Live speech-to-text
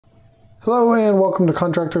Hello and welcome to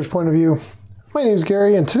Contractor's Point of View. My name is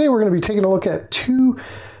Gary and today we're going to be taking a look at two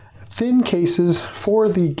thin cases for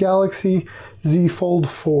the Galaxy Z Fold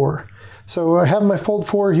 4. So I have my Fold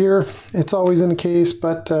 4 here. It's always in a case,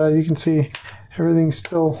 but you can see everything's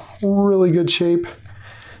still really good shape.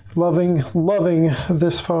 Loving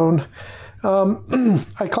this phone.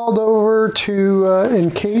 I called over to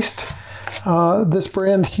Encased, this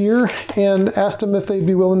brand here, and asked them if they'd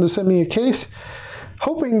be willing to send me a case,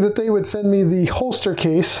 hoping that they would send me the holster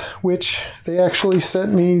case, which they actually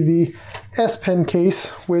sent me the S Pen case,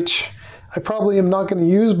 which I probably am not going to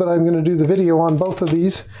use, but I'm going to do the video on both of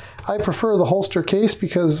these. I prefer the holster case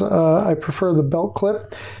because I prefer the belt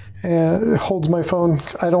clip, and it holds my phone.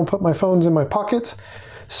 I don't put my phones in my pockets.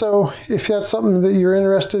 So if that's something that you're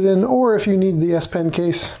interested in, or if you need the S Pen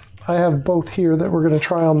case, I have both here that we're going to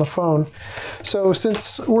try on the phone. So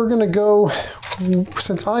since I know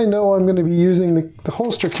I'm going to be using the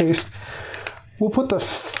holster case, we'll put the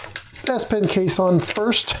S Pen case on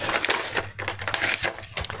first.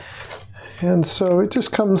 And so it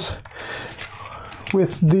just comes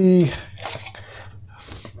with the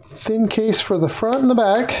thin case for the front and the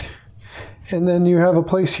back. And then you have a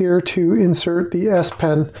place here to insert the S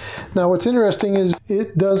Pen. Now what's interesting is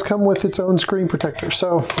it does come with its own screen protector.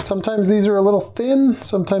 So sometimes these are a little thin,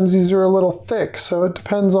 sometimes these are a little thick. So it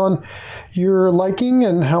depends on your liking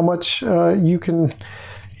and how much you can,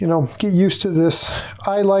 get used to this.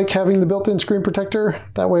 I like having the built-in screen protector.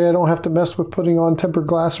 That way I don't have to mess with putting on tempered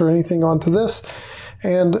glass or anything onto this.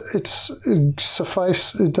 And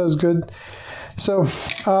it does good. So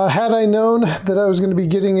had I known that I was going to be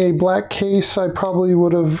getting a black case, I probably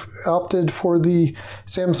would have opted for the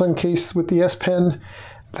Samsung case with the S Pen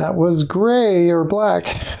that was gray or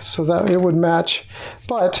black so that it would match,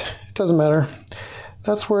 but it doesn't matter.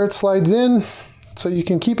 That's where it slides in, so you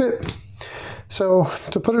can keep it. So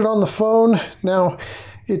to put it on the phone, now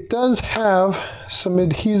it does have some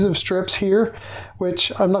adhesive strips here,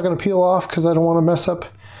 which I'm not going to peel off because I don't want to mess up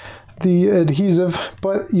the adhesive,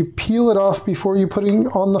 but you peel it off before you put it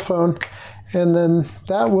on the phone, and then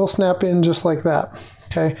that will snap in just like that.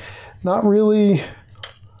 Okay, not really,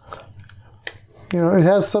 it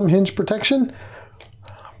has some hinge protection,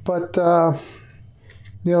 but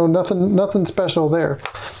nothing special there.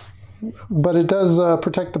 But it does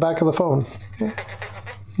protect the back of the phone, and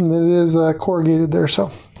it is corrugated there.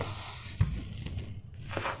 So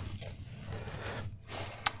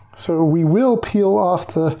we will peel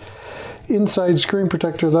off the inside screen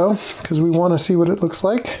protector though, because we want to see what it looks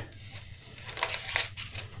like.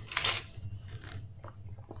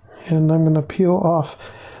 And I'm going to peel off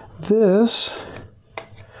this.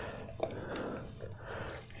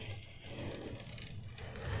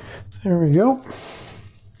 There we go.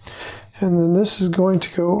 And then this is going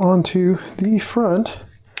to go onto the front.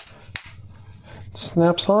 It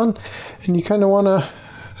snaps on, and you kind of want to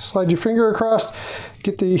slide your finger across,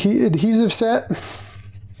 get the adhesive set,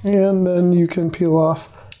 and then you can peel off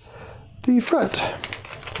the front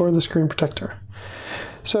for the screen protector.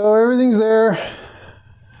 So everything's there.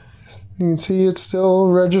 You can see it still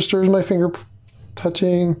registers my finger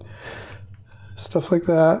touching, stuff like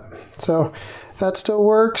that. So that still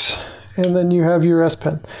works. And then you have your S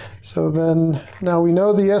Pen. So then now we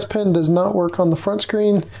know the S Pen does not work on the front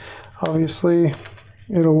screen. Obviously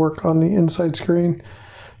it'll work on the inside screen.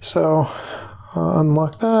 So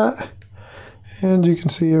unlock that. And you can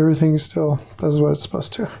see everything still does what it's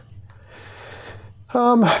supposed to.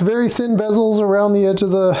 Very thin bezels around the edge of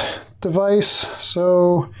the device,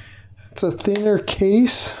 so it's a thinner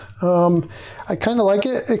case. I kind of like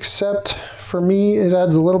it, except for me it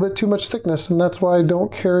adds a little bit too much thickness, and that's why I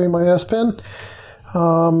don't carry my S Pen.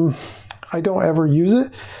 I don't ever use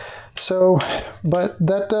it. So, but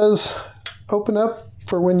that does open up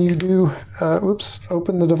for when you do,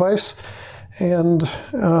 open the device. And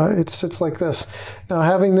it sits like this. Now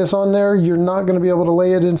having this on there, you're not going to be able to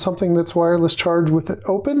lay it in something that's wireless charged with it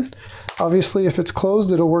open. Obviously if it's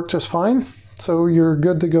closed, it'll work just fine. So you're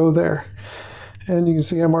good to go there. And you can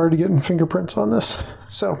see I'm already getting fingerprints on this.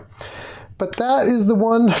 So, but that is the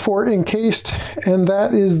one for Encased, and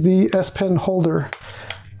that is the S Pen holder.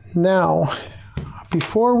 Now,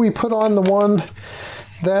 before we put on the one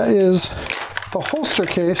that is the holster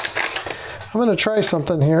case, I'm going to try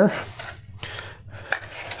something here.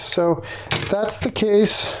 So that's the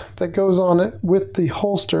case that goes on it with the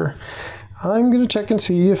holster. I'm going to check and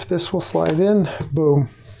see if this will slide in. Boom.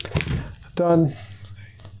 Done.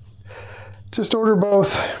 Just order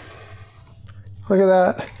both. Look at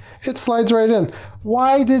that. It slides right in.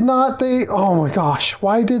 Why did not they, oh my gosh,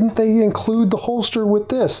 why didn't they include the holster with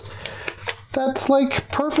this? That's like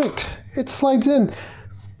perfect. It slides in.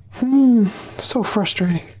 So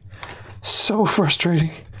frustrating. So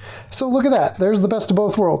frustrating. So look at that. There's the best of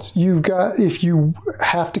both worlds. You've got, if you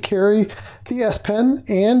have to carry the S Pen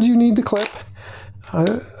and you need the clip,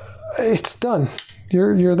 it's done.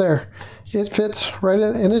 You're there. It fits right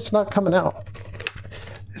in, and it's not coming out.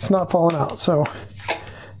 It's not falling out. So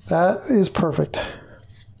that is perfect.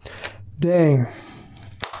 Dang.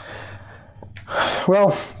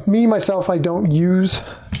 Well, myself, I don't use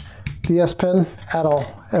the S Pen at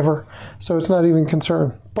all, ever. So it's not even a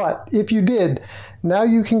concern. But if you did, now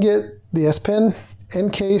you can get the S Pen,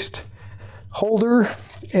 Encased, holder,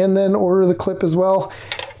 and then order the clip as well.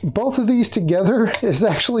 Both of these together is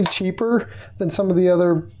actually cheaper than some of the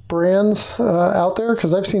other brands out there,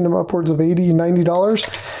 because I've seen them upwards of $80,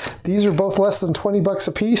 $90. These are both less than 20 bucks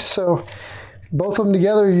a piece. So both of them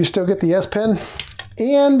together, you still get the S Pen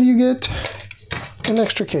and you get an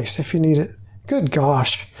extra case if you need it. Good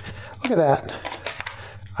gosh. Look at that.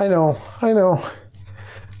 I know.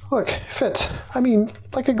 Look, it fits. I mean,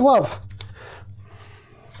 like a glove.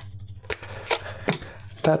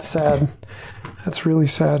 That's sad. That's really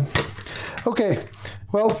sad. Okay,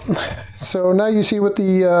 well, so now you see what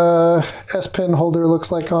the S Pen holder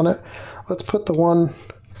looks like on it. Let's put the one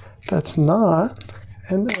that's not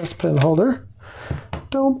an S Pen holder.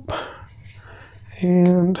 Dump.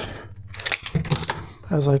 And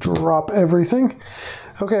as I drop everything.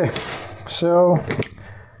 Okay, so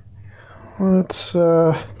let's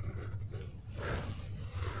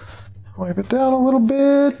wipe it down a little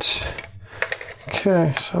bit.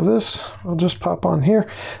 Okay, so this will just pop on here.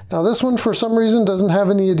 Now this one, for some reason, doesn't have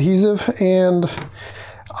any adhesive, and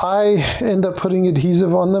I end up putting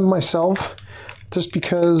adhesive on them myself just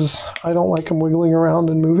because I don't like them wiggling around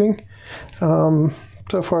and moving.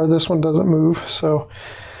 So far this one doesn't move, so,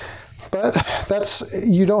 but that's,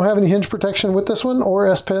 you don't have any hinge protection with this one or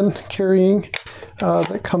S Pen carrying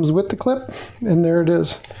that comes with the clip, and there it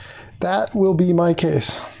is. That will be my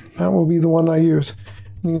case. That will be the one I use.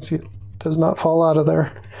 You can see it does not fall out of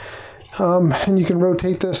there. And you can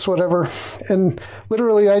rotate this, whatever. And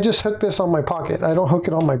literally, I just hook this on my pocket. I don't hook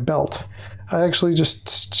it on my belt. I actually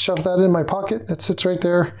just shove that in my pocket. It sits right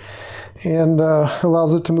there and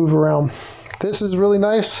allows it to move around. This is really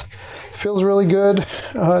nice. Feels really good.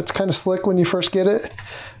 It's kind of slick when you first get it.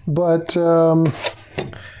 But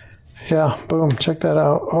yeah, boom, check that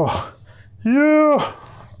out. Oh, yeah,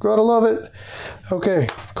 gotta love it. Okay,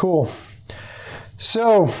 cool.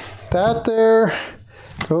 So that there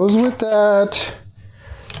goes with that.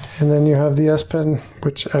 And then you have the S Pen,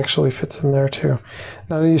 which actually fits in there too.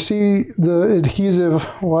 Now you see the adhesive,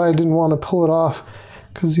 why I didn't want to pull it off,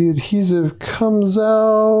 because the adhesive comes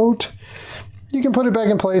out. You can put it back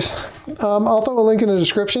in place. I'll throw a link in the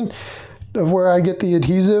description of where I get the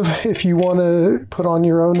adhesive if you want to put on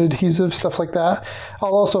your own adhesive, stuff like that.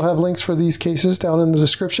 I'll also have links for these cases down in the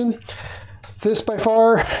description. This by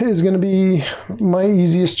far is going to be my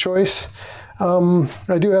easiest choice.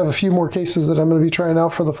 I do have a few more cases that I'm going to be trying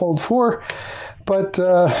out for the Fold 4, but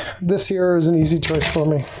this here is an easy choice for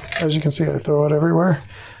me. As you can see, I throw it everywhere.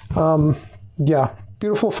 Yeah,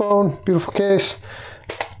 beautiful phone, beautiful case.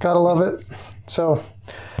 Gotta love it. So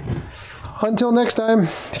until next time,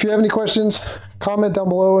 if you have any questions, comment down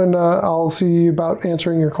below and I'll see about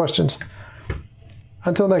answering your questions.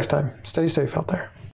 Until next time, stay safe out there.